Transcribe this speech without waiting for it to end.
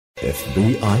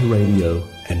FBI Radio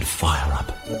and Fire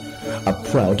Up are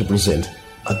proud to present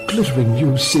a glittering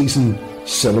new season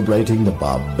celebrating the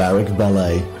barbaric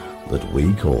ballet that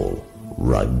we call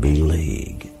Rugby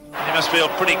League. He must feel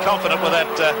pretty confident with that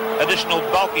additional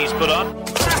bulk he's put on.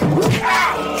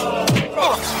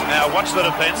 Now watch the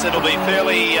defence, it'll be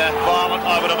fairly violent,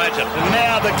 I would imagine. And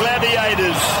now the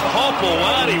Gladiators.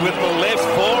 Hopewadi with the left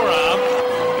forearm.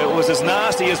 It was as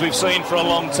nasty as we've seen for a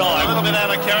long time. A little bit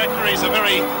out of character, he's a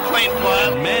very clean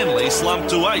player. Manly slumped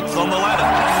to 8th on the ladder.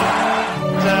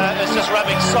 It's just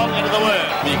rubbing salt into the wound.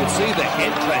 You can see the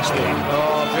head clash there.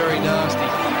 Oh, very nasty.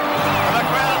 And the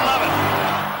crowd love it.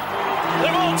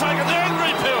 They've all taken the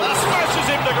angry pill. Smashes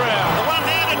him to ground. The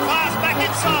one-handed pass back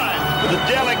inside. The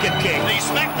delicate kick. He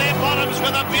smacked their bottoms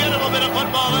with a beautiful bit of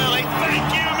football early. Thank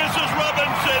you, Mrs.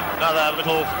 Robinson. Another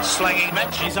little slanging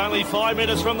match. He's only 5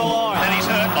 metres from the line. And he's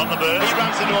hurt on the burn. He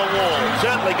runs into a wall.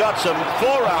 Certainly got some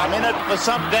forearm in it for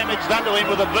some damage done to him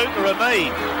with a boot or a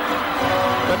knee.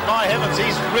 But my heavens,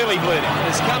 he's really bleeding.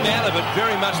 Has come out of it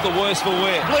very much the worse for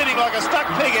wear. Bleeding like a stuck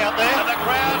pig out there. And the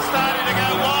crowd's starting to go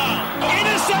wild.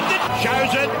 Intercepted.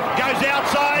 Shows it. Goes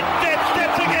outside.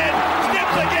 Steps again.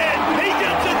 Steps again. He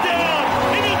gets it down.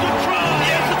 It is a try.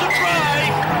 Yes, it's a try.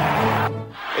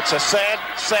 It's a sad,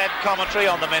 sad commentary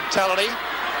on the mentality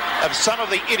of some of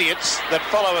the idiots that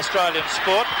follow Australian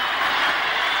sport.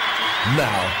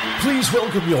 Now, please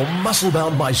welcome your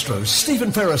muscle-bound maestros,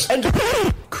 Stephen Ferris and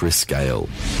Chris Gale.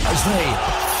 as they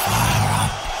fire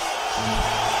up.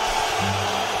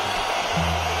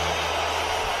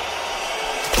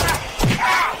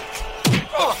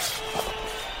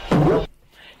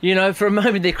 You know, for a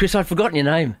moment there, Chris, I'd forgotten your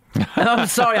name. I'm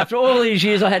sorry, after all these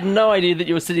years, I had no idea that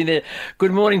you were sitting there.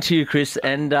 Good morning to you, Chris.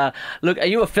 And look, are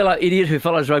you a fellow idiot who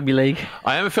follows rugby league?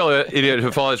 I am a fellow idiot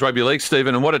who follows rugby league,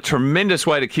 Stephen, and what a tremendous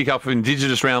way to kick off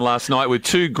Indigenous round last night with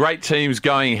two great teams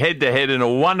going head-to-head in a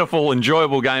wonderful,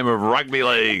 enjoyable game of rugby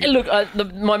league. Look, I've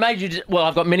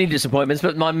got many disappointments,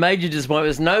 but my major disappointment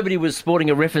was nobody was sporting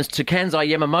a reference to Kansai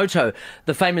Yamamoto,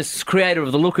 the famous creator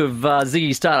of the look of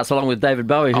Ziggy Stardust, along with David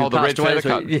Bowie, who the passed red away feather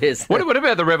this cut. week. Yes. What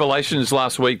about the revelations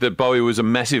last week that Bowie was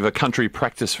a country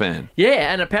practice fan?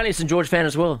 Yeah, and apparently a St George fan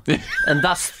as well. And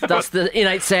thus the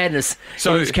innate sadness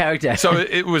in his character. So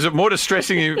was it more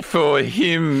distressing for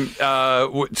him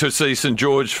to see St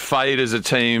George fade as a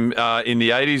team in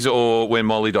the 80s or when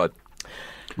Molly died?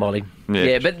 Molly.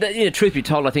 Yeah. But truth be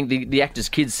told, I think the actor's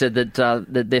kids said that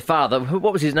their father,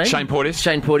 what was his name? Shane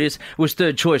Porteous, was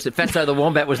third choice, that Fatso the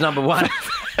Wombat was number one.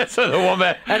 Fatso the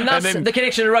Wombat. And thus the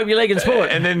connection to rugby league and sport.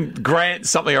 And then Grant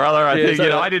something or other. I think,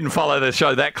 I didn't follow the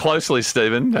show that closely,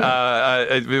 Stephen.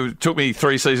 It took me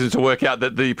 3 seasons to work out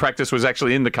that the practice was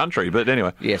actually in the country. But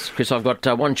anyway. Yes, Chris, I've got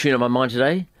one tune on my mind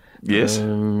today. Yes.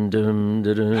 I'm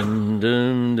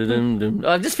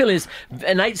just feeling this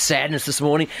innate sadness this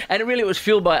morning, and it really was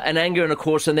fueled by an anger and, of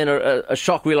course, and then a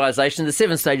shock realisation. The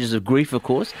 7 stages of grief, of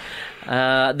course.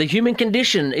 The human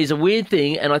condition is a weird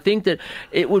thing, and I think that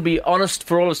it would be honest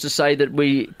for all of us to say that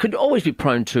we could always be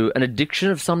prone to an addiction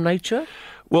of some nature.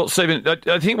 Well, Stephen,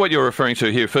 I think what you're referring to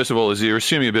here, first of all, is you're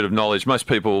assuming a bit of knowledge. Most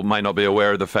people may not be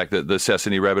aware of the fact that the South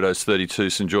Sydney Rabbitohs 32,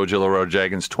 St George Illawarra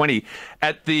Dragons 20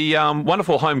 at the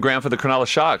wonderful home ground for the Cronulla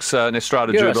Sharks,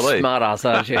 Nestrata You're Jubilee. You're a smart ass,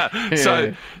 aren't you?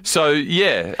 So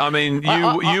yeah, I mean,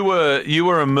 you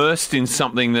were immersed in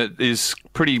something that is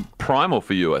pretty primal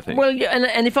for you, I think. Well, yeah,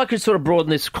 and if I could sort of broaden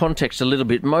this context a little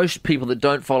bit, most people that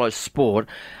don't follow sport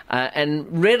and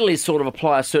readily sort of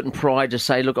apply a certain pride to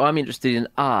say, look, I'm interested in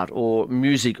art or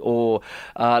music or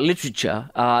literature.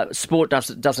 Sport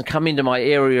doesn't come into my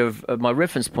area of my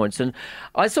reference points. And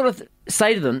I sort of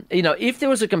say to them, if there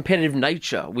was a competitive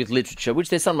nature with literature, which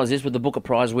there sometimes is with the Booker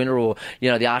Prize winner or,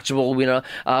 the Archibald winner,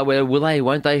 where will they,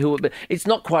 won't they, who? But it's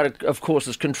not quite, of course,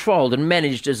 as controlled and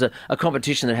managed as a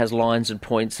competition that has lines and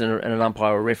points and an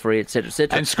umpire or referee, etc.,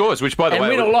 etc. And scores, which, by the way...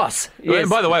 And win or loss. Yes. And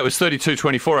by the way, it was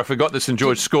 32-24. I forgot that St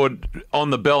George scored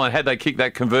on the bell, and had they kicked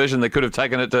that conversion, they could have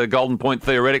taken it to Golden Point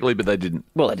theoretically, but they didn't.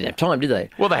 Well, they didn't have time, did they?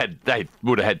 Well, they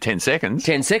would have had 10 seconds.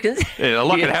 10 seconds? Yeah, a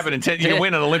lot could happen in 10... You can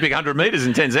win an Olympic 100 metres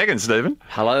in 10 seconds, Stephen.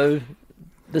 Hello,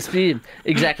 the speed.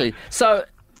 Exactly. So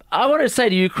I want to say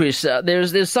to you, Chris,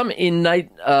 there's some innate...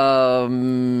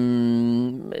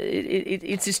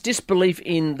 it's this disbelief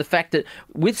in the fact that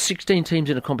with 16 teams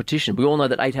in a competition, we all know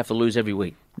that 8 have to lose every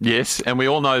week. Yes, and we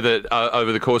all know that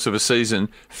over the course of a season,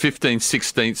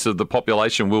 15/16 of the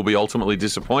population will be ultimately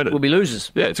disappointed. We'll be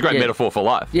losers. Yeah, it's a great metaphor for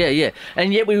life. Yeah.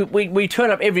 And yet we turn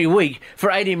up every week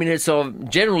for 80 minutes of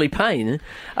generally pain.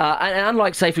 And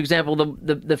unlike, say, for example,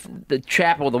 the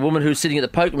chap or the woman who's sitting at the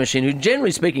poker machine, who,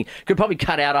 generally speaking, could probably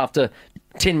cut out after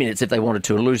 10 minutes if they wanted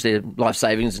to and lose their life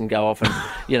savings and go off and,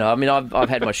 I've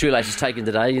had my shoelaces taken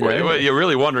today. Well, you're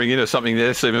really wandering into something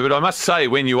there, Stephen, but I must say,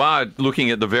 when you are looking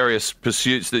at the various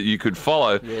pursuits that you could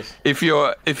follow, if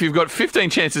you've got 15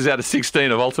 chances out of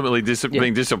 16 of ultimately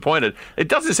being disappointed, it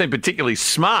doesn't seem particularly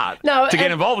smart to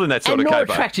get involved in that sort of caper. And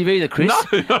not attractive either, Chris.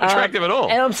 No, not attractive at all.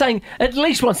 And I'm saying, at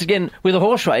least once again, with a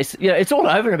horse race, it's all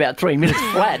over in about 3 minutes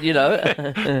flat,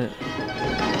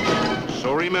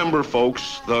 So remember,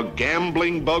 folks, the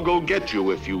gambling bug will get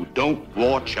you if you don't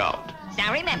watch out.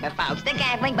 So remember, folks, the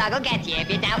gambling bug will get you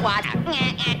if you don't watch out.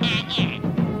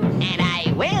 And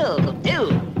I will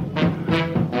do.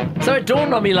 So it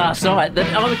dawned on me last night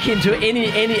that I'm akin to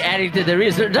any addict that there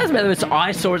is. It doesn't matter whether it's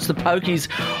ice or it's the pokies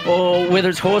or whether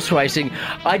it's horse racing.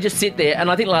 I just sit there,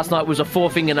 and I think last night was a 4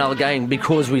 fingernail game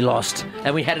because we lost,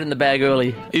 and we had it in the bag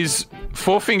early. Is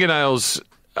 4 fingernails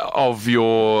of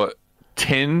your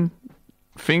 10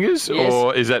 fingers,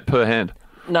 or is that per hand?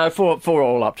 No, four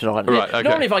all up tonight. Right, okay.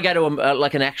 Normally, if I go to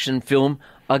like an action film,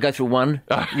 I go through one.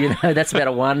 That's about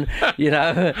a 1.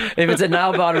 If it's a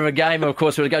nail biter of a game, of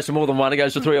course, when it goes to more than 1, it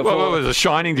goes to 3 or 4. What was The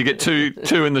Shining to get two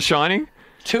in The Shining?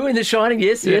 2 in The Shining,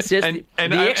 yes. And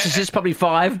The Exorcist, probably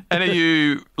 5. And are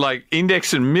you like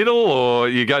index and middle, or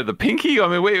you go the pinky? I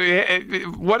mean,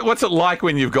 what's it like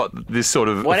when you've got this sort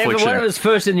of affliction? Whatever's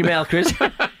first in your mouth, Chris.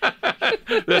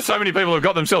 There's so many people who've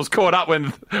got themselves caught up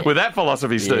with that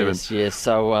philosophy, Stephen. Yes.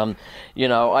 So, I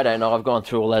don't know. I've gone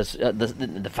through all those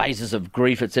the phases of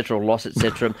grief, etc., or loss,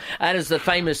 etc. And as the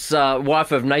famous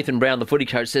wife of Nathan Brown, the footy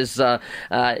coach, says,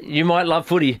 you might love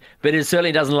footy, but it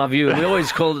certainly doesn't love you. And we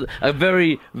always call it a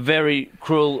very, very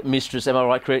cruel mistress. Am I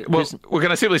right, Chris? Well, we're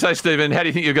going to simply say, Stephen, how do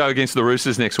you think you'll go against the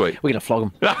Roosters next week? We're going to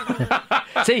flog them.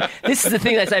 See, this is the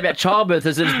thing they say about childbirth,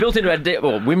 is that it's built into our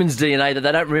women's DNA that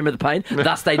they don't remember the pain,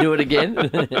 thus they do it again.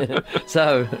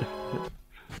 So...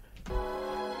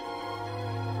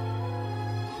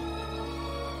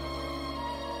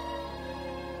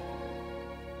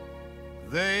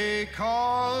 They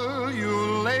call you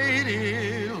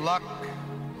Lady Luck,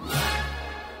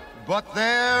 but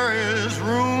there is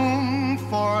room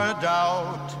for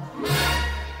doubt.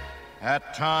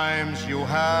 At times you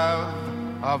have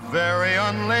a very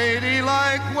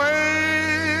unladylike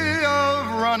way of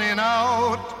running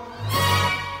out.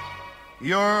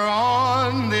 You're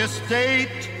on this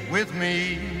date with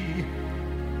me.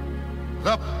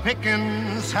 The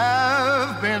pickings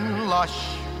have been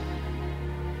lush.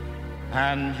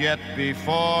 And yet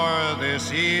before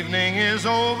this evening is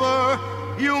over,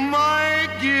 you might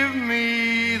give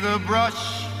me the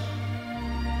brush.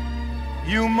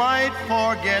 You might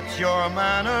forget your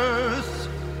manners.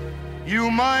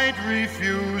 You might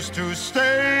refuse to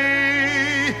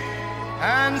stay.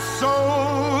 And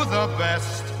so the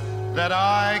best that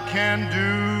I can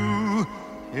do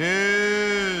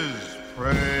is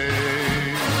pray.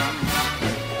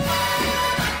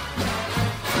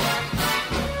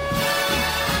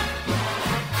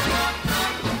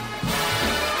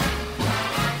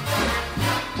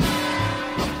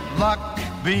 Luck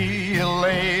be a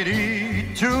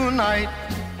lady tonight.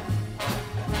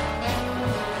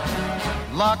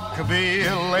 Luck be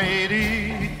a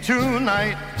lady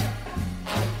tonight.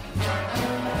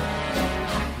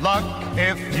 Luck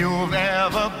if you've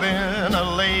ever been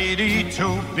a lady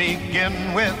to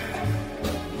begin with.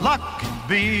 Luck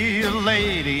be a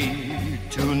lady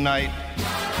tonight.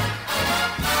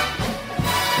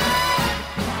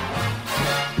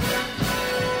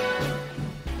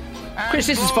 Chris,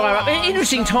 this is Fire Up.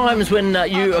 Interesting times when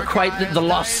you equate the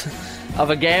loss of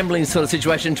a gambling sort of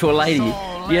situation to a lady.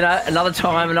 Another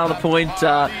time, another point.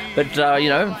 But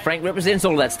Frank represents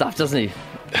all of that stuff, doesn't he?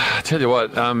 I tell you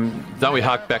what, don't we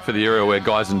hark back for the era where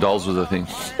guys and dolls was a thing?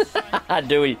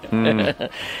 Do we?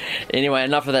 Anyway,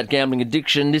 enough of that gambling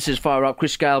addiction. This is Fire Up.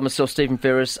 Chris Gale, myself, Stephen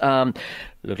Ferris.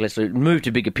 Look, let's move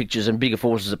to bigger pictures and bigger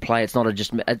forces at play. It's not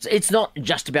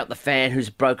just about the fan who's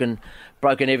broken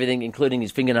everything, including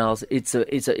his fingernails.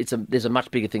 There's a much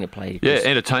bigger thing at play. Yeah,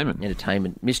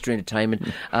 entertainment, mystery entertainment.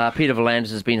 Peter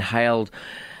V'landys has been hailed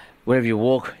wherever you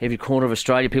walk, every corner of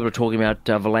Australia. People are talking about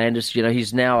V'landys.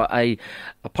 He's now a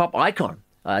pop icon.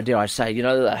 Dare I say,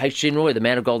 H. Jin Roy, the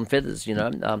man of golden feathers,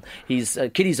 his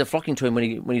kiddies are flocking to him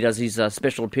when he does his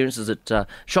special appearances at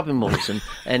shopping malls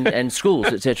and schools,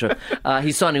 etc.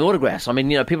 He's signing autographs. I mean,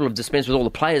 people have dispensed with all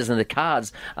the players and the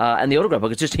cards and the autograph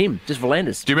book. It's just him, just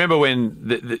V'landys. Do you remember when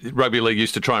the Rugby League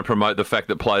used to try and promote the fact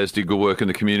that players did good work in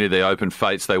the community? They opened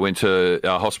fates, they went to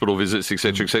hospital visits,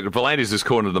 etc., etc. V'landys has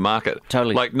cornered the market.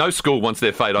 Totally. Like, no school wants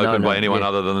their fate opened by anyone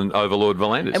other than Overlord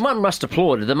V'landys. And one must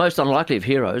applaud the most unlikely of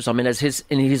heroes. I mean,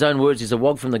 in his own words, he's a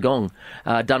wog from the gong,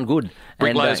 done good.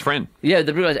 Bricklayer's friend. Yeah,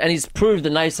 the bricklayers, and he's proved the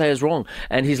naysayers wrong.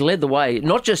 And he's led the way,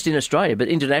 not just in Australia, but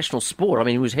international sport. I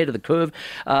mean, he was ahead of the curve.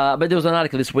 But there was an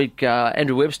article this week,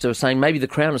 Andrew Webster, saying maybe the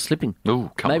crown is slipping.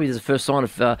 Maybe there's a first sign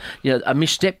of a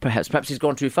misstep, perhaps. Perhaps he's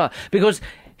gone too far. Because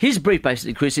his brief,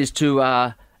 basically, Chris, is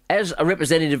to... as a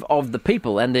representative of the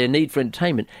people and their need for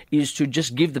entertainment, is to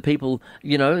just give the people,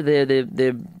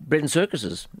 their bread and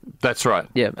circuses. That's right.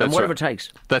 Yeah, and whatever it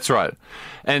takes. That's right.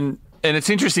 And it's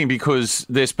interesting because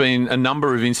there's been a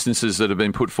number of instances that have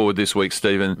been put forward this week,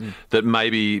 Stephen, that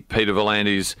maybe Peter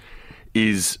V'landys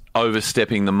is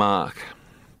overstepping the mark.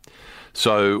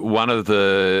 So one of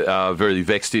the very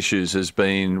vexed issues has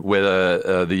been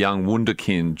whether the young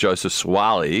wunderkind, Joseph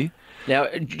Swali... Now,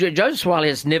 Joseph Swali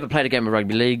has never played a game of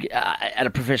rugby league at a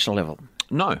professional level.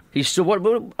 No. He's still,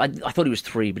 I thought he was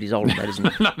 3, but he's older than that,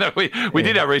 isn't he? No, we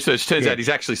did our research. Turns out he's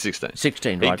actually 16.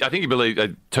 16, right. I think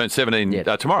he turned 17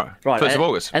 tomorrow, right. 1st of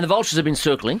August. And the Vultures have been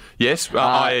circling. Yes,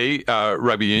 i.e.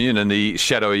 Rugby Union and the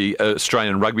shadowy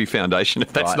Australian Rugby Foundation.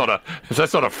 If that's not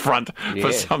a front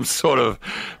for some sort of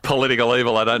political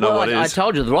evil, I don't know what is. I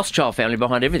told you, the Rothschild family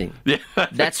behind everything. Yeah.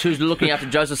 That's who's looking after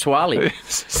Joseph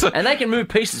Swali. And they can move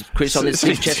pieces, Chris, on this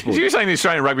big chessboard. You're saying the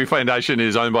Australian Rugby Foundation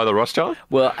is owned by the Rothschild?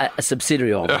 Well, a subsidiary.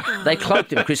 They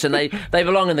cloaked him, Chris, and they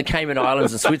belong in the Cayman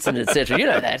Islands and Switzerland, etc. You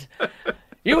know that.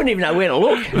 You wouldn't even know where to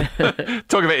look.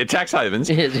 Talk about your tax havens.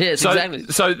 Yes, exactly.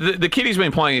 So the kiddie's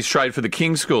been playing his trade for the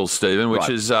King's Schools, Stephen, which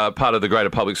is part of the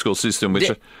greater public school system,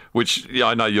 which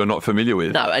I know you're not familiar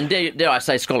with. No, and dare I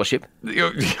say scholarship. Yeah,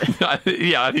 I think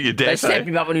you dare They snapped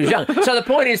him up when he was young. So the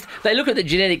point is, they look at the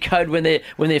genetic code when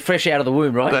they're fresh out of the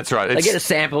womb, right? That's right. They get a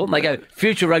sample, and they go,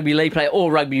 future rugby league player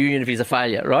or rugby union if he's a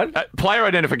failure, right? Player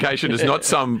identification is not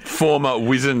some former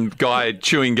wizened guy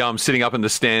chewing gum sitting up in the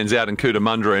stands out in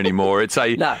Cootamundra anymore. It's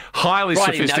a highly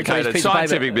sophisticated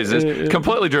scientific business,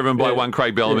 completely driven by one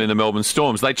Craig Bellamy and the Melbourne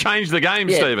Storms. They changed the game,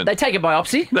 Stephen. They take a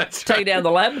biopsy, take it down to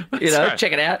the lab,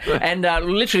 check it out, and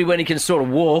literally when he can sort of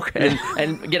walk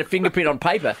and get a fingerprint on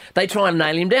paper, they try and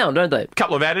nail him down, don't they? A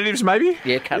couple of additives, maybe?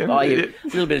 Yeah, a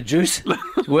little bit of juice,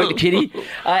 work the kiddie.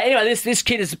 Anyway, this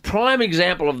kid is a prime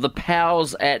example of the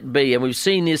powers at be, and we've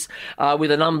seen this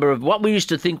with a number of what we used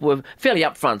to think were fairly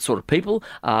upfront sort of people.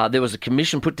 There was a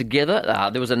commission put together.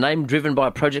 There was a name driven by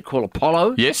a project called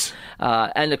Apollo. Yes.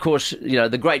 And of course,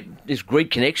 this Greek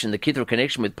connection, the Kithra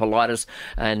connection with Politis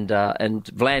and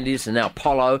V'landys and now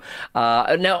Apollo.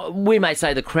 Now, we may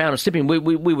say the crown is slipping. We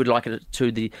would liken it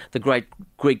to the great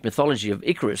Greek mythology of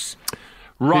Icarus,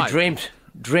 who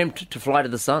dreamt to fly to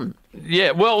the sun.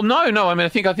 Yeah, well, no. I mean, I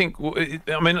think.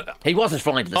 He wasn't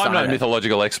flying to the sun. I'm no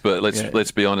mythological expert.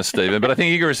 Let's be honest, Stephen. But I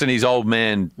think Icarus and his old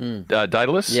man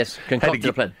Daedalus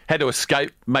had to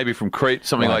escape, maybe from Crete,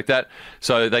 something like that.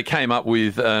 So they came up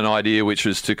with an idea, which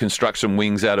was to construct some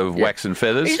wings out of wax and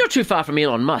feathers. He's not too far from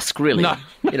Elon Musk, really. No.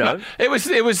 It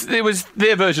was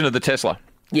their version of the Tesla.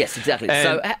 Yes, exactly.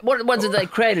 So what ones did they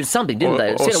created something, didn't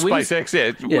they? Or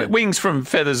SpaceX, wings from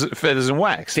feathers and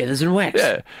wax. Feathers and wax.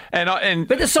 Yeah,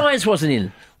 but the science wasn't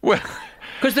in. Well,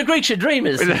 because the Greeks are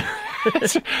dreamers.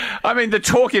 I mean, the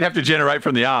torque you'd have to generate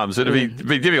from the arms, it'd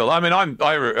be difficult. I mean,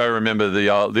 I remember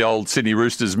the old Sydney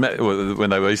Roosters when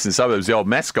they were eastern suburbs, the old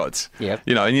mascots. Yep.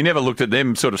 And you never looked at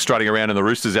them sort of strutting around in the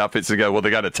Roosters outfits and go, well,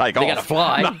 they're going to take off. They're going to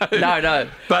fly. No.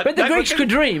 But the Greeks could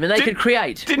dream and they could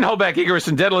create. Didn't hold back Icarus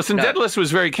and Daedalus. And Daedalus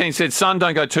was very keen, said, son,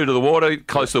 don't go too to the water.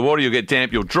 Close to the water, you'll get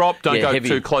damp, you'll drop. Don't go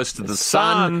too close to the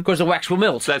sun. Because the wax will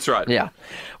melt. That's right. Yeah.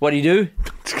 What do you do?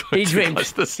 He dreamed.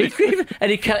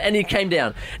 And he came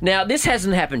down. Now, this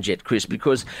hasn't happened yet, Chris,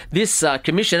 because this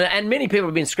commission, and many people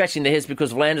have been scratching their heads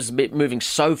because V'landys is moving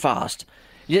so fast.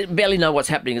 You barely know what's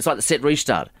happening. It's like the set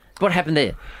restart. What happened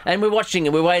there? And we're watching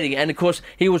and we're waiting. And, of course,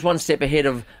 he was one step ahead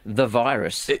of the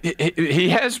virus. He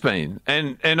has been.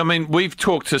 And I mean, we've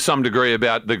talked to some degree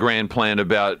about the grand plan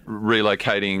about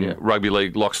relocating rugby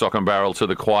league lock, stock and barrel to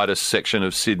the quietest section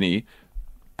of Sydney,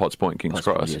 Potts Point, King's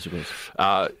Cross. Yes, it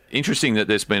was. Interesting that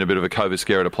there's been a bit of a COVID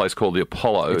scare at a place called the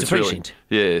Apollo. It's a precinct.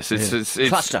 Yes, it's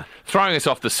cluster. Throwing us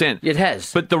off the scent. It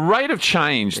has. But the rate of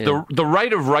change, the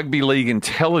rate of rugby league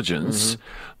intelligence,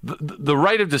 the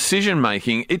rate of decision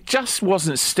making, it just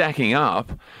wasn't stacking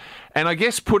up. And I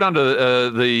guess put under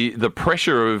the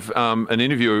pressure of an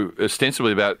interview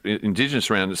ostensibly about Indigenous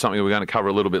around something we're going to cover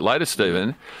a little bit later,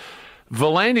 Stephen,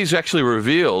 Volandi's actually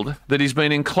revealed that he's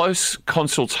been in close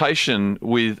consultation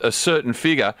with a certain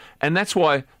figure, and that's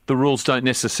why the rules don't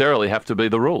necessarily have to be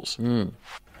the rules.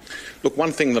 Look,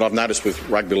 one thing that I've noticed with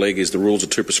rugby league is the rules are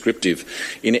too prescriptive.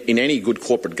 In any good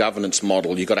corporate governance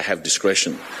model, you've got to have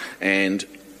discretion. And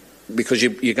because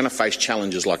you're going to face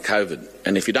challenges like COVID.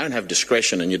 And if you don't have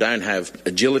discretion and you don't have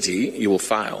agility, you will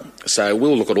fail. So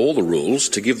we'll look at all the rules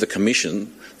to give the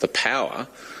Commission the power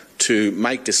to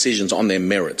make decisions on their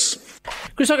merits.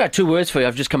 Chris, I've got 2 words for you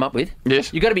I've just come up with.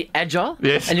 Yes. You've got to be agile.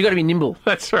 Yes. And you've got to be nimble.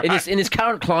 That's right. In this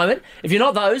current climate, if you're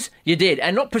not those, you're dead.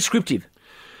 And not prescriptive.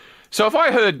 So if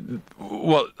I heard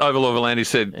what Overlord Volandi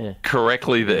said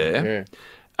correctly there,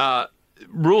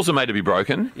 rules are made to be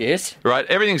broken. Yes. Right?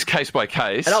 Everything's case by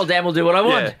case. And old Dan will do what I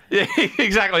want. Yeah,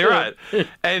 exactly right.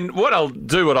 And what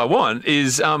I want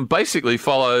is basically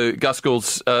follow Gus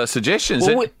Gould's suggestions.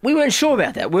 Well, we weren't sure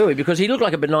about that, were we? Because he looked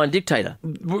like a benign dictator.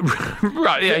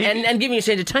 Right, yeah. And giving us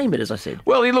entertainment, as I said.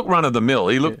 Well, he looked run-of-the-mill.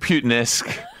 He looked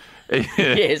Putin-esque.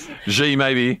 Yes. G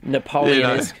maybe.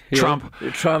 Napoleon-esque. Trump.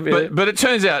 Trump, yeah. But it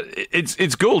turns out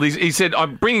it's Gould. He said,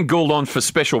 I'm bringing Gould on for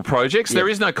special projects. There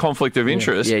is no conflict of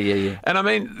interest. Yeah. And I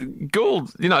mean,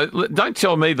 Gould, don't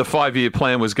tell me the 5-year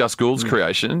plan was Gus Gould's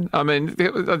creation. I mean,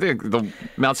 I think the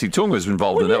Mao Zedong was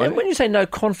involved in that. When you say no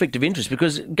conflict of interest,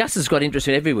 because Gus has got interest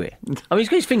in everywhere. I mean, he's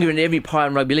got his finger in every pie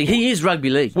in rugby league. He is rugby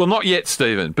league. Well, not yet,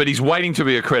 Stephen, but he's waiting to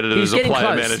be accredited as a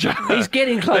player manager. He's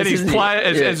getting close, isn't he?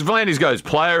 As Volandis goes,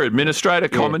 player, administrator,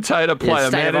 commentator, player,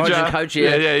 manager. Coach,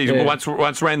 He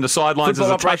once ran the sidelines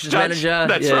Football as a touch judge. manager.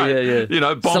 That's right.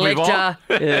 Yeah. Bon Selector.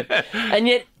 vivant. And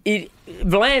yet,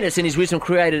 Volandis, in his wisdom,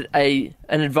 created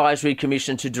an advisory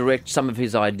commission to direct some of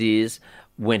his ideas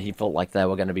when he felt like they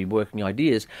were going to be working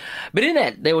ideas. But in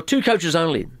that, there were 2 coaches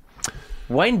only.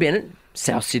 Wayne Bennett,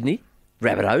 South Sydney,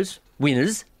 Rabbitohs,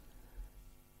 winners.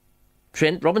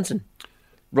 Trent Robinson,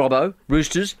 Robbo,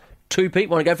 Roosters. 2-peat,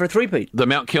 want to go for a 3-peat. The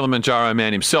Mount Kilimanjaro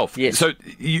man himself. Yes. So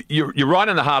you're right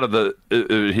in the heart of the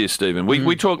here, Stephen.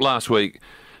 We talked last week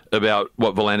about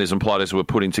what Volandis and Pilates were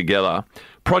putting together.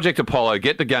 Project Apollo,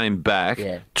 get the game back.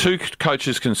 Yeah. 2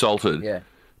 coaches consulted. Yeah.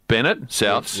 Bennett,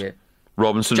 Souths. Yeah.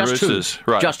 Robinson, Just Roosters.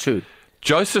 2. Right. Just 2.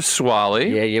 Joseph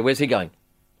Swaley. Yeah. Where's he going?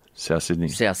 South Sydney.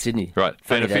 South Sydney. Right.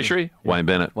 Funny Beneficiary, day. Wayne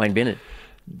Bennett. Wayne Bennett.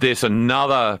 There's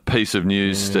another piece of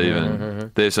news,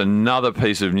 Stephen. There's another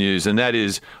piece of news, and that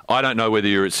is, I don't know whether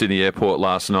you were at Sydney Airport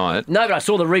last night. No, but I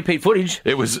saw the repeat footage.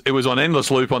 It was on endless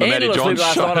loop on the Matty Johns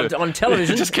show. Last night on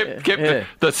television. Just kept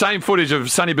the same footage of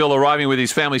Sonny Bill arriving with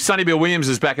his family. Sonny Bill Williams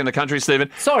is back in the country, Stephen.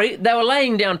 Sorry, they were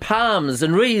laying down palms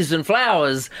and wreaths and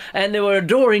flowers, and there were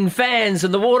adoring fans,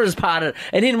 and the waters parted,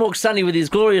 and in walked Sonny with his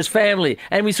glorious family,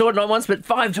 and we saw it not once but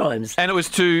 5 times. And it was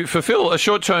to fulfil a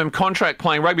short-term contract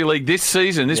playing rugby league this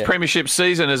season, this premiership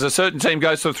season, as a certain team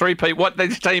goes to 3-peat. What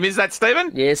team is that,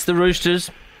 Stephen? Yes, the Roosters.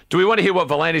 Do we want to hear what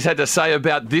Volandis had to say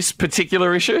about this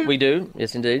particular issue? We do,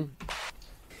 yes indeed.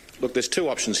 Look, there's 2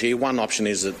 options here. One option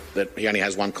is that he only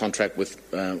has one contract with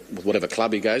whatever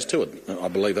club he goes to. I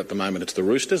believe at the moment it's the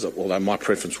Roosters, although my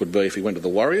preference would be if he went to the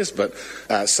Warriors. But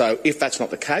so if that's not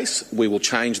the case, we will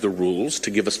change the rules to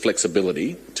give us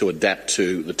flexibility to adapt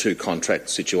to the 2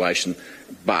 contract situation,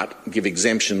 but give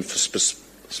exemption for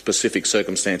specific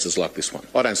circumstances like this one.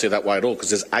 I don't see it that way at all, because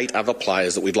there's 8 other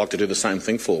players that we'd like to do the same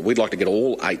thing for. We'd like to get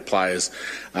all 8 players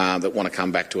that want to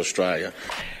come back to Australia.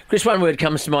 Chris, one word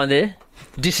comes to mind there.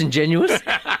 Disingenuous.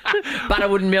 Butter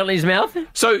wouldn't melt in his mouth.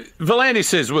 So Volandis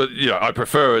says, well, I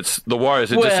prefer it's the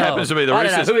Warriors. It just happens to be the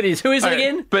Roosters. I don't know who it is. Who is it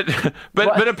again? But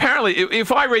apparently,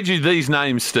 if I read you these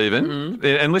names, Stephen,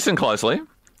 and listen closely.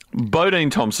 Bodine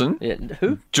Thompson,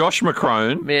 who? Josh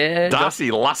McCrone, Darcy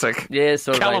Lussick,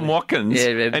 Callum Watkins,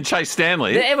 and Chase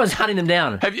Stanley. Everyone's hunting them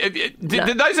down.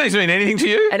 Did those names mean anything to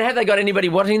you? And have they got anybody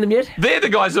wanting them yet? They're the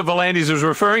guys that Volandis was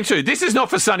referring to. This is not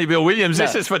for Sonny Bill Williams. No.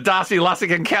 This is for Darcy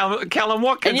Lussick and Callum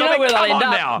Watkins. And you know where they'll end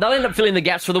up? Now. They'll end up filling the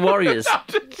gaps for the Warriors.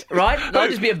 Right? They'll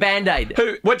just be a Band-Aid.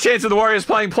 What chance of the Warriors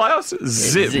playing playoffs?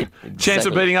 Zip. Chance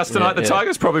of beating us tonight, the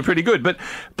Tigers? Probably pretty good. But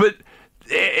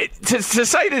to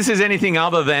say this is anything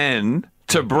other than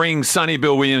to bring Sonny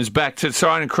Bill Williams back to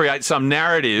try and create some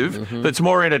narrative that's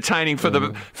more entertaining for the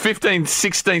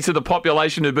 15/16 of the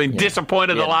population who've been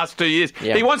disappointed the last 2 years.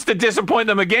 He wants to disappoint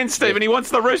them again, Stephen. He wants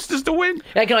the Roosters to win.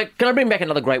 Hey, can I bring back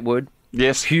another great word?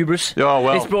 Yes. Hubris. Oh,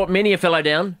 well. It's brought many a fellow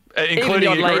down.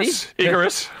 Including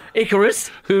Icarus. Icarus,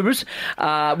 hubris.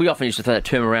 We often used to throw that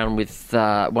term around with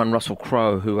one Russell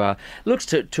Crowe, who looks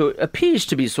to appears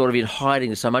to be sort of in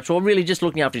hiding so much, or really just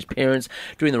looking after his parents,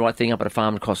 doing the right thing up at a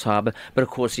farm in Coffs Harbour. But of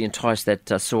course, he enticed that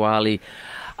Suwali,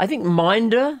 I think,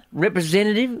 Minder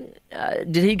representative.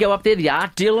 Did he go up there, the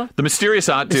art dealer? The mysterious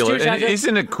art dealer. Mysterious art dealer?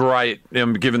 Isn't it great,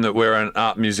 given that we're an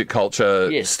art music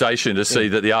culture station, to see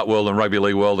that the art world and rugby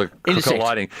league world are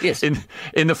colliding? Yes.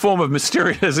 In the form of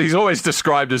mysterious, he's always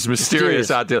described as mysterious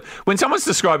art dealer. When someone's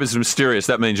described as mysterious,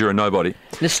 that means you're a nobody.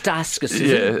 Nastaskas.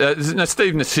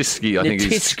 Steve Nasiski, I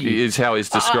think, is how he's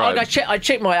described. I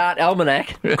checked my art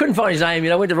almanac. Couldn't find his name.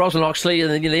 Went to Roslyn Oxley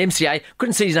and the MCA.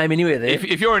 Couldn't see his name anywhere there.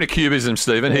 If you're into cubism,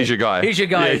 Stephen, he's your guy. He's your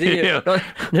guy.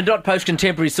 Not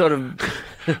post-contemporary sort of...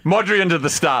 Modrian to the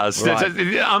stars. Right.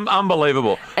 It's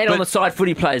unbelievable. And on the side,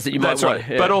 footy players that you might want. That's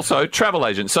right. But also travel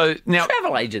agent. So now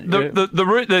travel agent.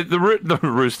 The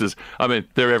Roosters. I mean,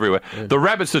 they're everywhere. Yeah. The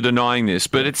Rabbits are denying this,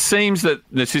 but it seems that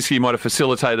Nasiski might have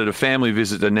facilitated a family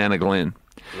visit to Nana Glen.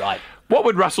 Right. What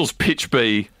would Russell's pitch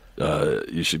be?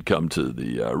 You should come to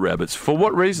the Rabbits. For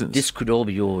what reasons? This could all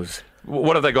be yours.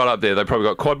 What have they got up there? They've probably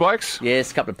got quad bikes.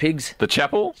 Yes, a couple of pigs. The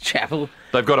chapel.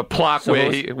 They've got a plaque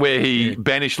where he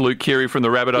banished Luke Keary from the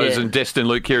Rabbitohs and destined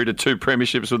Luke Keary to 2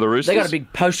 premierships with the Roosters. They got a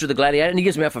big poster of the Gladiator, and he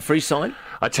gives me out for free sign.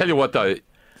 I tell you what, though,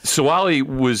 Suwali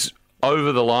was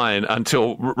over the line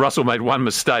until Russell made one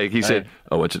mistake. He said,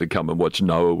 I want you to come and watch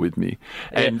Noah with me.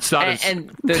 And started...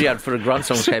 And 30-odd foot of grunt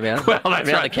songs came out. Well,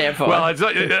 that's right. The campfire. Well, is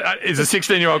a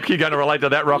 16-year-old kid going to relate to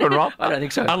that rock and roll? I don't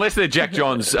think so. Unless they're Jack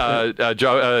Johns,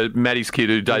 Matty's kid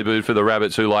who debuted for the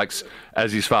Rabbits, who likes,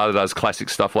 as his father does, classic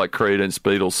stuff like Creedence,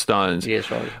 Beatles, Stones.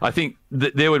 Yes, right. I think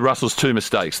there were Russell's 2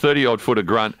 mistakes, 30-odd foot of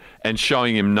grunt and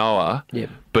showing him Noah. Yep.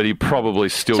 But he'd probably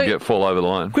still fall over the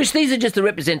line. Chris, these are just the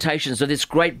representations of this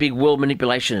great big world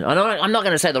manipulation. I know I'm not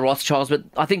going to say the Rothschilds, but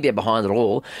I think they're behind it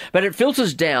all. But it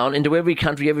filters down into every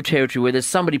country, every territory where there's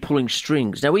somebody pulling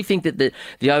strings. Now, we think that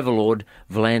the overlord,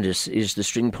 Volandis, is the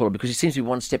string puller because he seems to be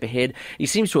one step ahead. He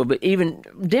seems to have even,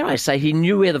 dare I say, he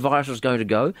knew where the virus was going to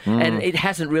go, and it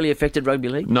hasn't really affected rugby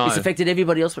league. No. It's affected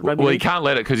everybody else but rugby league. Well, he can't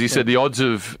let it because he said the odds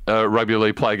of a rugby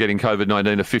league player getting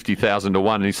COVID-19 are 50,000 to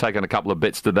 1, and he's taken a couple of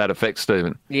bets to that effect,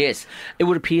 Stephen. Yes. It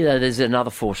would appear, though, there's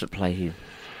another force at play here.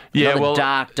 Yeah,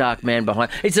 another dark man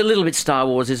behind. It's a little bit Star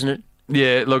Wars, isn't it?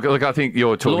 Yeah, look. I think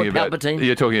you're talking Lord Palpatine.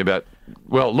 You're talking about.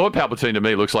 Well, Lord Palpatine to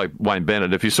me looks like Wayne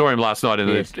Bennett. If you saw him last night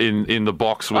in the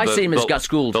box, with I see him as Gus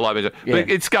Gould. But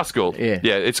it's Gus Gould. Yeah,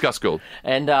 it's Gus Gould.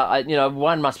 And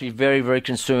one must be very, very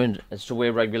concerned as to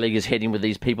where rugby league is heading with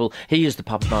these people. He is the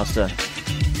puppet master.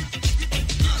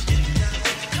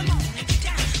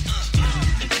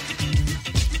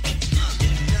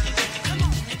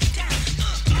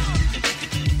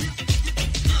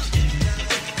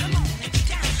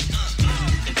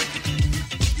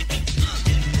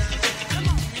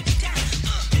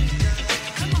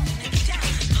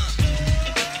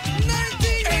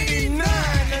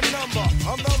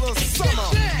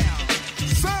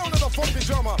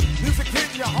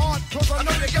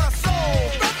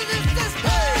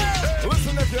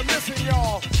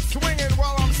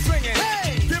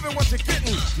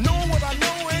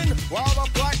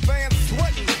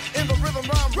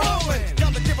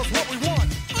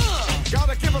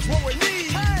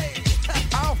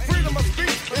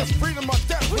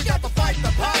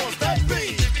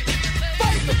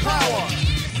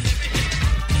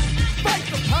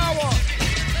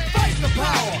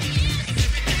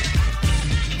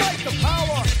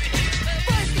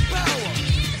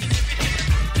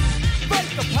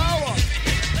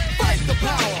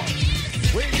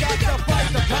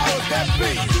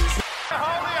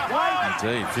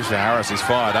 Indeed, Fisher Harris is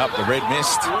fired up, the red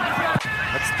mist.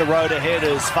 That's the road ahead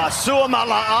as Fasua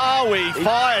Malaawi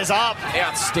fires up.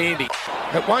 Outstanding.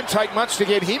 It won't take much to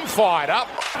get him fired up.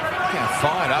 Look how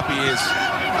fired up he is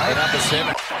at number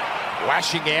 7.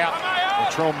 Lashing out.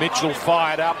 Latrell Mitchell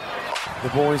fired up. The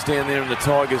boys down there in the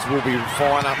Tigers will be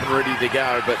fired up and ready to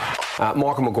go, but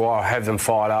Michael Maguire have them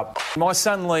fired up. My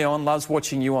son Leon loves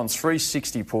watching you on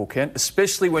 360, Paul Kent,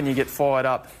 especially when you get fired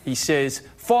up. He says,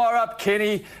 "Fire up,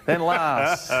 Kenny," then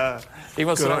laughs. He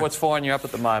wants to know what's firing you up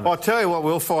at the moment. I'll tell you what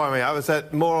will fire me up is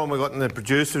that moron we got in the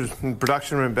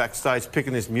production room backstage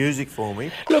picking this music for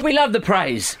me. Look, we love the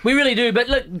praise. We really do. But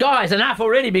look, guys, enough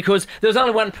already, because there was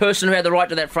only one person who had the right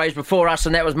to that phrase before us,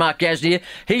 and that was Mark Gasnier.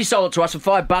 He sold it to us for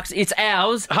 $5. It's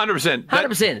ours. 100%.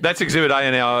 100%. That's Exhibit A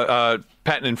in our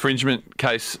patent infringement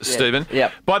case, Stephen. Yeah.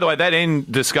 By the way, that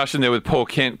end discussion there with Paul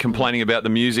Kent complaining about the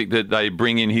music that they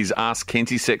bring in his Ask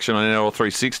Kenty section on NRL 360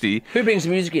 360. Who brings the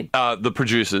music in? The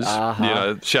producers, you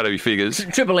know, shadowy figures.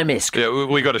 Triple M-esque. Yeah,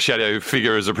 we got a shadow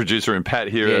figure as a producer in Pat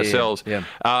here ourselves. Yeah.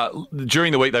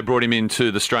 During the week, they brought him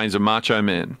into the strains of Macho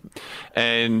Man.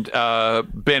 And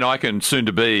Ben Eichen, soon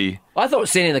to be... I thought it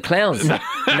was Sandy the Clowns.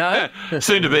 No?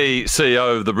 Soon to be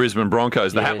CEO of the Brisbane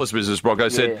Broncos, the hatless Brisbane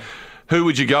Broncos, said... Who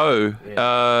would you go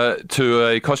to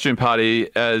a costume party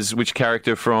as which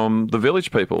character from The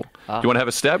Village People? Do you want to have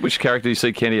a stab? Which character do you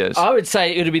see Kenny as? I would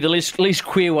say it would be the least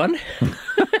queer one,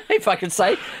 if I could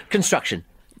say. Construction.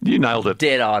 You nailed it.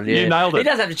 Dead on, yeah. You nailed it. It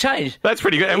does have to change. That's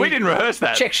pretty good. And we didn't rehearse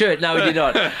that. Check shirt. No, we did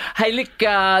not. Hey, look,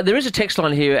 there is a text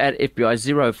line here at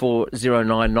FBI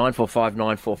 0409 945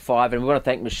 945, and we want to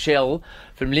thank Michelle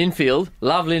from Linfield.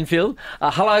 Love Linfield.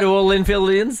 Hello to all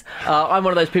Linfieldians. I'm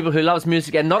one of those people who loves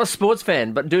music and not a sports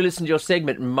fan, but do listen to your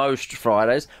segment most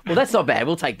Fridays. Well, that's not bad.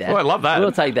 We'll take that. Oh, I love that.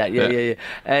 We'll take that. Yeah.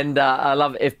 And I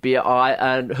love FBI.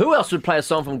 And who else would play a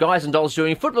song from Guys and Dolls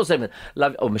during a football segment?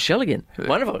 Michelle again.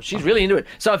 Wonderful. She's really into it.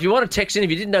 So if you want to text in, if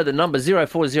you didn't know the number,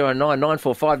 0409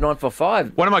 945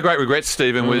 945. One of my great regrets,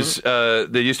 Stephen, was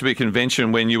there used to be a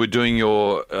convention when you were doing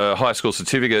your high school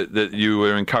certificate that you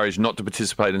were encouraged not to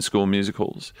participate in school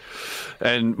musicals.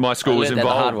 And my school was involved.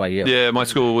 The hard way, my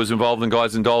school was involved in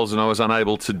Guys and Dolls, and I was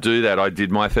unable to do that. I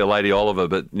did My Fair Lady Oliver,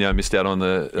 but missed out on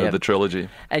the trilogy.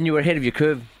 And you were ahead of your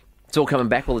curve. It's all coming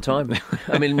back all the time.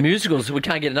 I mean, musicals, we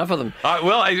can't get enough of them.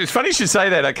 Well, it's funny you should say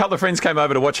that. A couple of friends came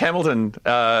over to watch Hamilton,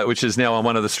 which is now on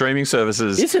one of the streaming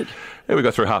services. Is it? Yeah, we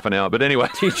got through half an hour, but anyway.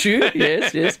 Did you?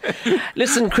 Yes.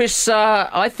 Listen, Chris,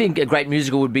 I think a great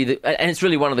musical would be, and it's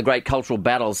really one of the great cultural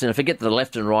battles, and forget the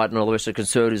left and right and all the rest of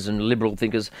conservatives and liberal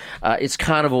thinkers, it's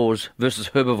carnivores versus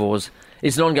herbivores.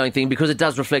 It's an ongoing thing because it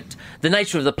does reflect the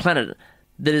nature of the planet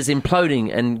that is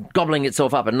imploding and gobbling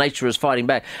itself up, and nature is fighting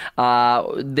back.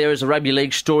 There is a rugby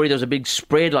league story. There was a big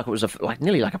spread, like it was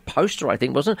nearly like a poster, I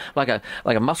think, wasn't it? Like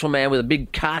a muscle man with a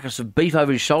big carcass of beef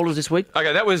over his shoulders this week.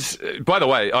 Okay, that was. By the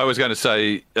way, I was going to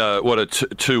say what are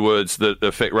two words that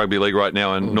affect rugby league right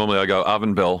now, and normally I go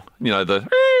oven bell. You know, the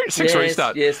six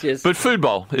restart. Yes. But food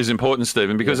bowl is important,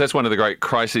 Stephen, because that's one of the great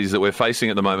crises that we're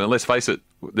facing at the moment. Let's face it,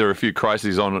 there are a few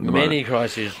crises on at the moment. Many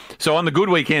crises. So on the Good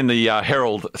Weekend, the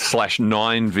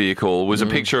Herald/9 vehicle was a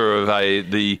picture of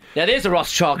the. Now there's a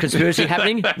Rothschild conspiracy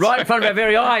happening right in front of our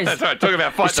very eyes. That's right. Talk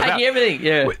about fighting. It's taking everything.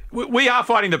 Yeah. We are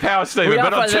fighting the power, Stephen,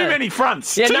 but on too many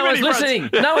fronts. Yeah, no one's listening.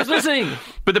 No one's listening.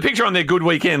 But the picture on their Good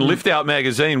Weekend Lift Out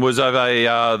magazine was of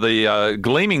the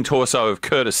gleaming torso of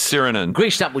Curtis Sirenen.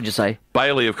 Greased up, would you say?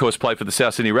 Bailey, of course, played for the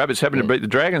South Sydney Rabbits. Happened to beat the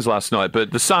Dragons last night,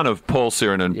 but the son of Paul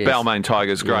Sirenen, Balmain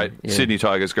Tigers, great. Sydney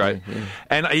Tigers, great.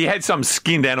 And he had some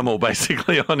skinned animal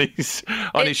basically on his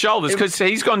shoulders because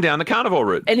he's gone down the carnivore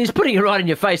route. And he's putting it right in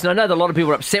your face. And I know that a lot of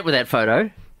people are upset with that photo.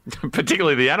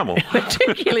 Particularly the animal.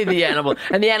 Particularly the animal.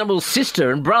 And the animal's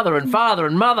sister and brother and father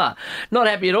and mother. Not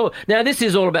happy at all. Now, this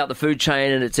is all about the food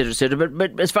chain and et cetera,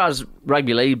 but as far as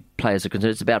rugby league players are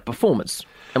concerned, it's about performance.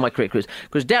 Am I correct, Chris?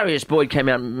 Because Darius Boyd came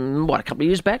out, a couple of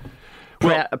years back?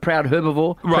 A proud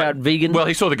herbivore, proud vegan. Well,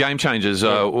 he saw The Game Changers,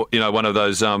 one of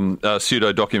those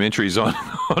pseudo documentaries on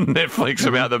Netflix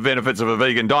about the benefits of a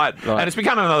vegan diet. Right. And it's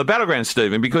become another battleground,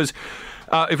 Stephen, because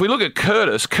if we look at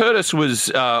Curtis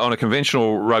was on a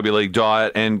conventional rugby league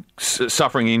diet and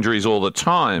suffering injuries all the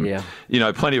time. Yeah. You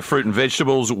know, plenty of fruit and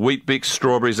vegetables, wheat bix,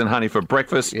 strawberries and honey for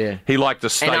breakfast. Yeah. He liked the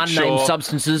steak and unnamed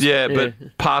substances. Yeah, but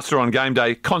pasta on game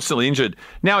day, constantly injured.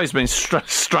 Now he's been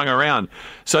strung around.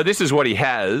 So this is what he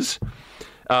has.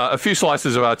 A few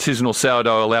slices of artisanal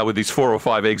sourdough allowed with these 4 or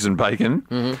 5 eggs and bacon.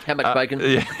 Mm-hmm. How much bacon?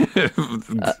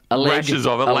 Lashes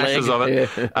of it.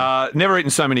 Yeah. Never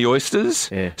eaten so many oysters.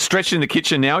 Yeah. Stretched in the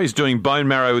kitchen now. He's doing bone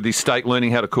marrow with his steak,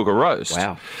 learning how to cook a roast.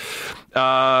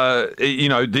 Wow.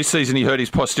 This season he hurt his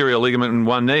posterior ligament in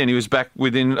one knee and he was back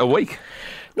within a week.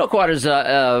 Not quite as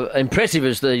impressive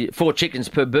as the 4 chickens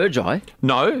per bird's eye.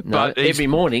 No, but every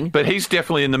morning. But he's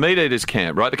definitely in the meat eaters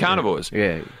camp, right? The carnivores.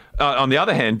 Yeah. On the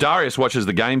other hand, Darius watches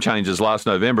The Game Changers last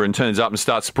November and turns up and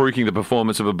starts spruiking the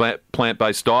performance of a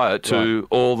plant-based diet to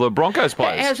all the Broncos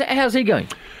players. How's he going?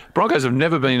 Broncos have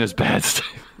never been as bad, Steve.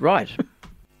 Right.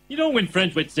 You don't win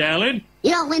friends with salad.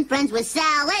 You don't win friends with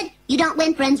salad. You don't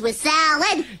win friends with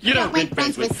salad. You don't win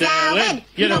friends with salad.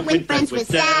 You don't win friends with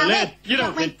salad. You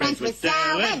don't win friends with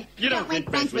salad. You don't win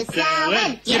friends with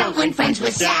salad. You don't win friends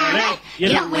with salad. You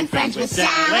don't win friends with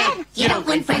salad. You don't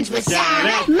win friends with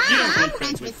salad. Mom!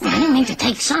 I didn't mean to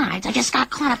take sides. I just got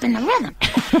caught up in the rhythm.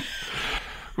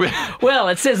 Well,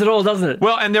 it says it all, doesn't it?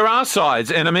 Well, and there are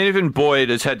sides, and I mean, even Boyd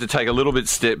has had to take a little bit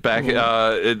step back.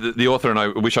 The author, and I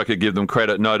wish I could give them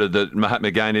credit, noted that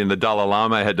Mahatma Gandhi and the Dalai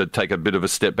Lama had to take a bit of a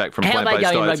step back from How plant-based are they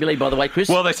going in diets. rugby league, by the way, Chris?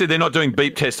 Well, they said they're not doing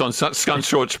beep tests on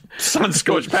sun-scorched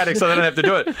paddocks, so they don't have to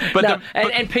do it. But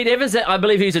and Pete Evans, I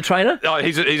believe he's a trainer. Oh,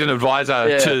 he's an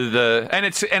advisor to the,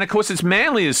 and of course it's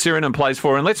Manly as Sirenan plays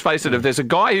for. And let's face it, if there's a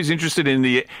guy who's interested in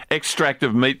the extract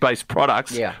of meat-based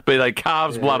products, be they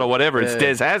calves, blood, or whatever, it's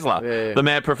Des Hasler, the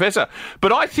mad professor.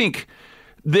 But I think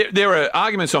there are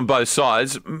arguments on both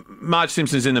sides. Marge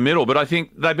Simpson's in the middle, but I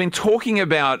think they've been talking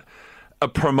about a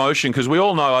promotion, because we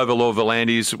all know Overlord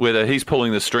Volandis, whether he's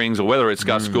pulling the strings or whether it's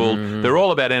Gus Gould, they're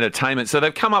all about entertainment. So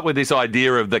they've come up with this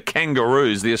idea of the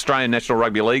Kangaroos, the Australian National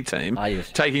Rugby League team,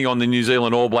 taking on the New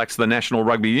Zealand All Blacks, the National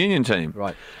Rugby Union team.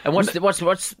 Right. And what's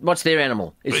their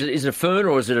animal? Is it a fern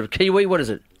or is it a kiwi? What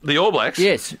is it? The All Blacks?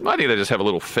 Yes. I think they just have a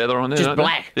little feather on there. Just don't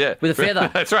black. They? Yeah. With a feather.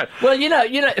 That's right. Well, you know,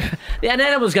 an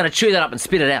animal's going to chew that up and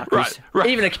spit it out, Chris. Right.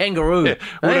 Even a kangaroo.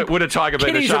 Yeah. Would a tiger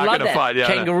beat a shark in a fight? Yeah,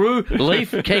 kangaroo,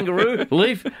 leaf, kangaroo,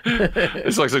 leaf.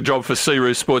 It's like a job for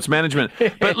Searoo Sports Management.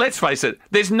 But let's face it,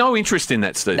 there's no interest in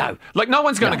that, Steve. No. Like, no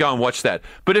one's going to go and watch that.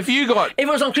 But if you got... If it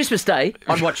was on Christmas Day,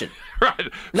 I'd watch it.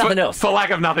 Right. Nothing else. For lack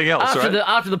of nothing else,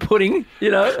 After the pudding, you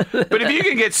know. But if you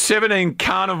can get 17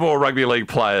 carnivore rugby league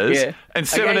players and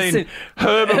 17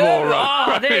 herbivore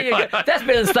rugby there you go. That's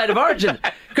better than State of Origin.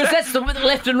 Because that's the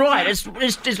left and right.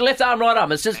 It's left arm, right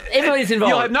arm. It's just everybody's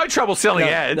involved. You'll have no trouble selling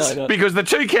ads because the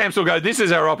two camps will go, this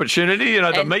is our opportunity,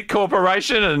 the Meat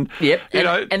Corporation and,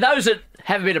 and those that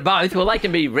have a bit of both, well, they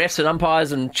can be refs and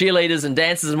umpires and cheerleaders and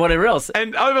dancers and whatever else.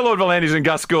 And Overlord Volandis and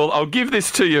Gus Gould, I'll give this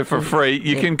to you for free.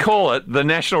 You can call it the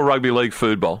National Rugby League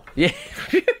Food Bowl. Yeah,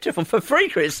 beautiful. For free,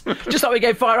 Chris. Just like we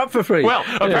gave Fire Up for free. Well,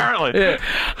 apparently.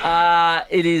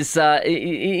 It is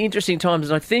interesting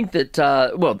times, and I think that,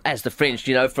 as the French,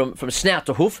 from snout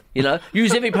to hoof,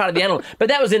 use every part of the animal. But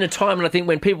that was in a time, and I think,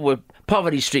 when people were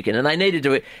poverty-stricken and they needed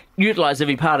to utilise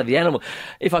every part of the animal.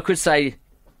 If I could say...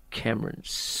 Cameron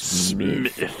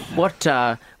Smith. What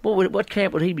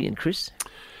camp would he be in, Chris?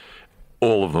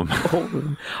 All of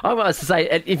them. I must say,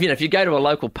 if you go to a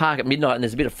local park at midnight and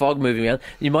there's a bit of fog moving around,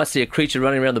 you might see a creature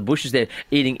running around the bushes there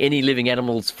eating any living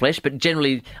animal's flesh. But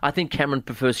generally, I think Cameron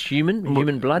prefers human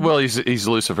blood. Well, he's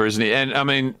Lucifer, isn't he? And I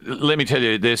mean, let me tell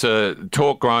you, there's a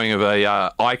talk growing of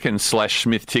a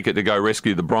Icon/Smith ticket to go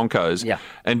rescue the Broncos. Yeah.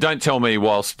 And don't tell me,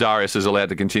 whilst Darius is allowed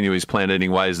to contintion his plant-eating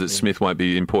ways, that Smith won't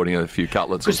be importing a few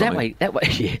cutlets or something.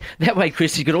 That way,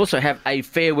 Chris, you could also have a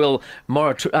farewell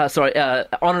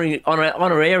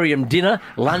honorarium dinner,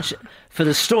 lunch for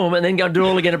the Storm, and then go and do it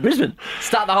all again at Brisbane.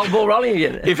 Start the whole ball rolling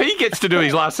again. If he gets to do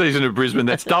his last season at Brisbane,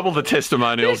 that's double the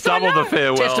testimonials, double the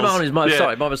farewells. Testimonials,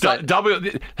 my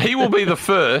mistake. He will be the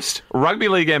first rugby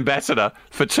league ambassador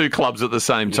for two clubs at the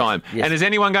same time. Yes. And is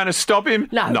anyone going to stop him?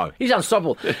 No. He's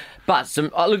unstoppable. But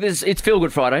it's Feel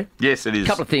Good Friday. Yes, it is. A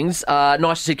couple of things.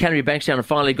 Nice to see Canterbury Bankstown have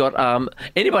finally got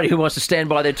anybody who wants to stand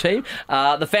by their team.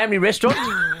 The family restaurant.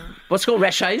 What's it called?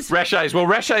 Rashay's? Rashay's. Well,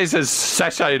 Rashay's has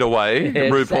sashayed away,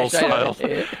 RuPaul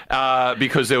style,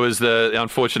 because there was the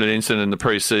unfortunate incident in the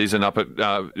pre-season up at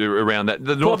around that.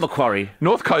 The Port Macquarie.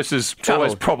 North Coast is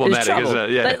always problematic, isn't it?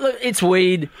 Yeah. Look, it's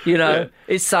weed,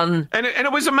 it's sun. And it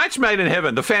was a match made in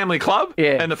heaven, the family club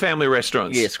and the family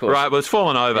restaurants. Yes, of course. Right, well, it's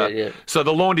fallen over. Yeah. So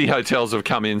the Laundry hotels have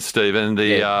come in, Stephen,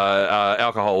 the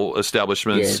alcohol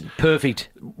establishments. Yeah, perfect.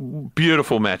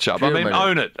 Beautiful matchup.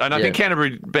 Own it. And I think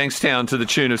Canterbury Bankstown, to the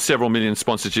tune of several million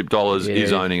sponsorship dollars,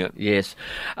 is owning it. Yes.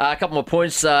 A couple more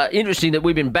points. Interesting that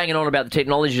we've been banging on about the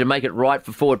technology to make it right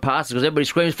for forward passes, because everybody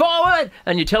screams, forward!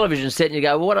 And your television set, and you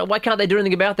go, well, why can't they do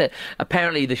anything about that?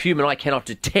 Apparently, the human eye cannot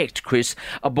detect, Chris,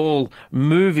 a ball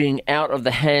moving out of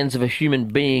the hands of a human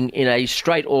being in a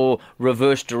straight or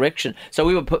reverse direction. So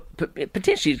we were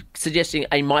potentially suggesting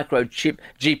a microchip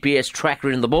GPS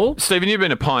tracker in the ball. Stephen, you've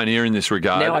been a pioneer in this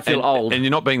regard. Now I feel old. And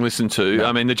you're not being listened to. No.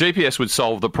 I mean, the GPS would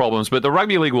solve the problems, but the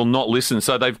Rugby League will not listen.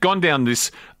 So they've gone down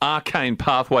this arcane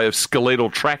pathway of skeletal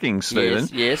tracking, Stephen.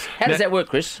 Yes. How does that work,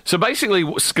 Chris? So basically,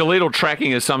 skeletal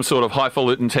tracking is some sort of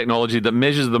highfalutin technology that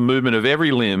measures the movement of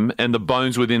every limb and the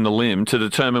bones within the limb to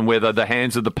determine whether the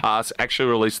hands of the pass actually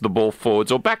release the ball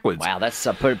forwards or backwards. Wow, that's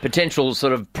a potential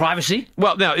sort of privacy.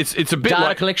 Well, now, it's a bit data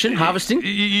like... collection, harvesting?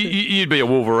 You'd be a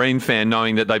Wolverine fan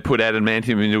knowing that they put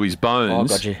adamantium into his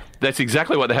bones. Oh, got you. That's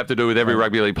exactly what they have to do with every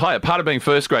rugby league player. Part of being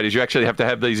first grade is you actually have to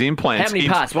have these implants. How many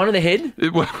parts? One in the head?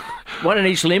 One in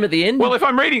each limb at the end. Well, if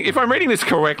I'm reading this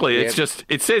correctly, it's just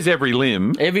it says every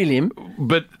limb,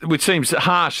 but which seems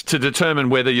harsh to determine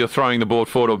whether you're throwing the ball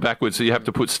forward or backwards. So you have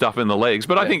to put stuff in the legs.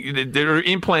 But I think there are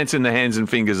implants in the hands and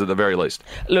fingers at the very least.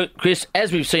 Look, Chris,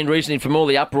 as we've seen recently from all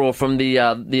the uproar from the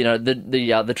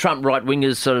Trump right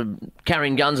wingers sort of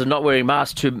carrying guns and not wearing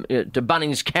masks to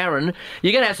Bunnings Karen,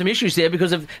 you're going to have some issues there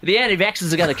because if the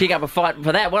anti-vaxxers are going to kick up a fight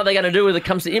for that, what are they going to do when it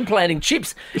comes to implanting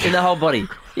chips in the whole body?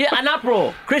 Yeah, an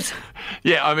uproar, Chris.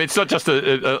 Yeah, I mean, it's not just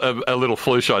a little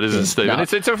flu shot, is it, Stephen? No.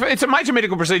 It's a major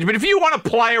medical procedure. But if you want to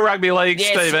play a rugby league,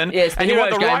 Stephen, and you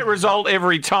want the right result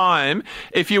every time,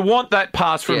 if you want that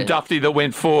pass from Dufty that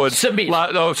went forward,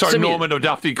 Norman or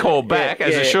Dufty called back,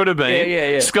 as it should have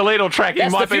been, skeletal tracking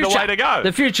might be the way to go.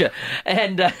 The future.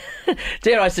 And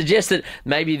dare I suggest that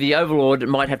maybe the Overlord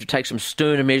might have to take some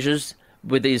sterner measures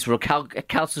with these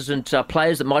recalcitrant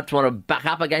players that might want to back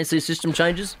up against these system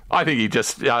changes? I think he'd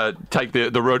just take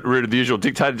the route of the usual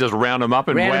dictator, just round them up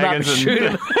in wagons and shoot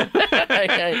them.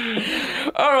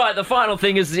 Okay. All right, the final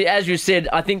thing is, as you said,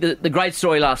 I think the great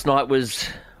story last night was...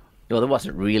 Well, there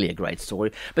wasn't really a great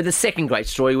story, but the second great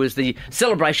story was the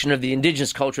celebration of the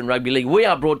Indigenous culture in rugby league. We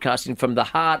are broadcasting from the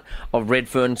heart of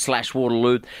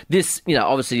Redfern/Waterloo. This,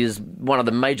 obviously is one of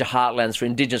the major heartlands for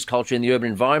Indigenous culture in the urban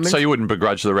environment. So you wouldn't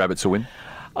begrudge the Rabbits a win?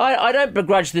 I don't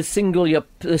begrudge the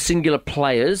singular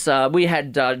players. We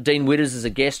had Dean Widders as a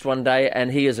guest one day, and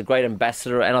he is a great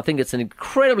ambassador, and I think it's an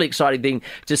incredibly exciting thing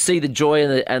to see the joy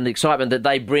and the excitement that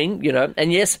they bring,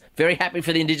 And yes, very happy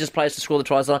for the Indigenous players to score the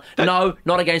tries. No,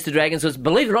 not against the Dragons, because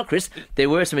believe it or not, Chris, there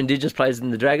were some Indigenous players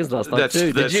in the Dragons last night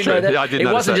too. Did you know that? I did it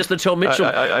wasn't that. just Latrell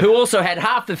Mitchell, who also had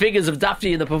half the figures of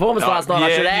Dufty in the performance last night,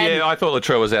 I should add. Yeah, I thought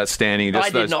Latrell was outstanding.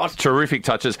 Just I did not. Terrific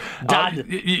touches.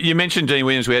 You mentioned Dean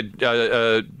Williams. We had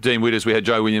Dean Widders. We had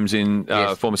Joe Williams in,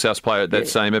 former South player at that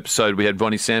same episode. We had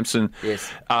Vonnie Sampson.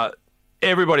 Yes.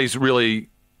 Everybody's really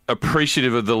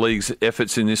appreciative of the league's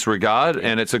efforts in this regard,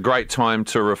 and it's a great time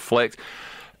to reflect.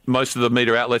 Most of the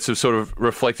media outlets have sort of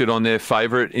reflected on their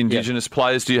favourite Indigenous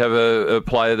players. Do you have a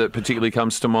player that particularly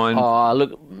comes to mind? Oh,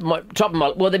 look,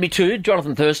 there'd be two.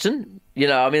 Jonathan Thurston.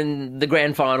 The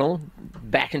grand final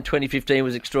back in 2015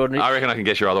 was extraordinary. I reckon I can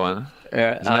guess your other one.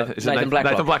 Nathan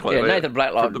Blacklock. Yeah, Nathan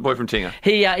Blacklock. The boy from Tinga.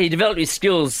 He developed his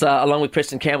skills along with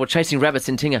Preston Campbell chasing rabbits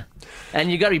in Tinga.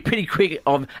 And you've got to be pretty quick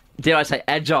dare I say,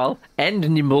 agile and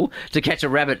nimble to catch a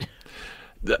rabbit.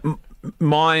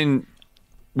 Mine,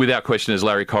 without question, is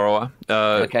Larry Korowa.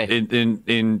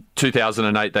 In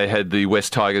 2008, they had the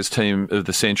West Tigers team of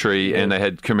the century, and they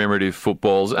had commemorative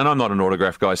footballs. And I'm not an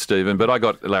autograph guy, Stephen, but I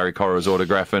got Larry Korowa's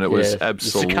autograph, and it was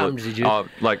absolutely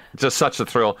just such a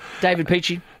thrill. David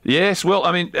Peachy. Yes, well,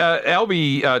 I mean,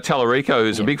 Albie Tallarico,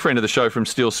 who's a big friend of the show from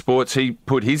Steel Sports, he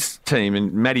put his team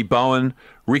in. Matty Bowen,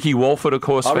 Ricky Walford, of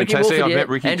course, fantastic. I've met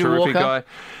Ricky, Andrew terrific Walker. guy.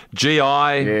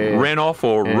 G.I. Renouf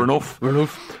or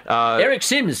Renouf. Eric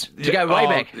Sims, to go way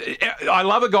back. I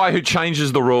love a guy who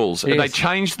changes the rules. Yes. They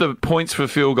changed the points for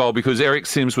field goal because Eric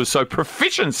Sims was so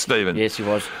proficient, Stephen. Yes, he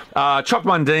was. Chock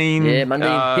Mundine. Yeah,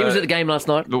 Mundine. He was at the game last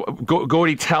night.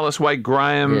 Gordy Tallis, Wade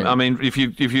Graham. Yeah. I mean, if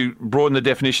you broaden the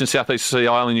definition, Southeast Sea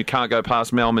Island, you can't go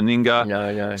past Mal Meninga.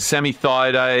 No. Sammy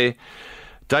Thaiday.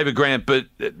 David Grant, but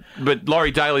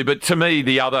Laurie Daly. But to me,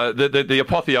 the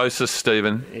apotheosis,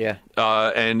 Stephen. Yeah.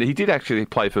 And he did actually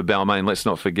play for Balmain, let's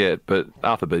not forget, but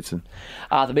Arthur Beetson.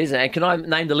 And can I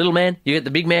name the little man? You get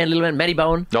the big man, little man, Matty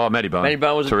Bowen. Oh, Matty Bowen. Matty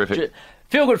Bowen was terrific.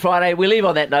 Feel Good Friday. We leave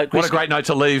on that note, Chris. What a great note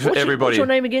to leave everybody. What's your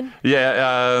name again?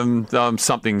 Yeah,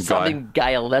 something guy. Something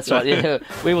Gale, that's right. Yeah.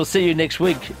 We will see you next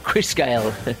week. Chris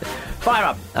Gale. Fire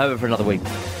up. Over for another week.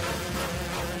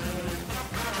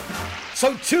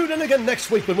 So tune in again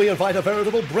next week when we invite a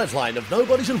veritable breadline of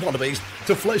nobodies and wannabes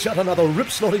to flesh out another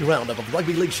rip-snorting roundup of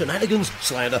rugby league shenanigans,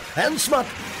 slander and smut,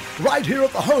 right here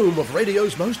at the home of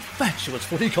radio's most fatuous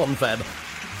footy confab.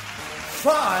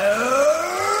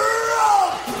 Fire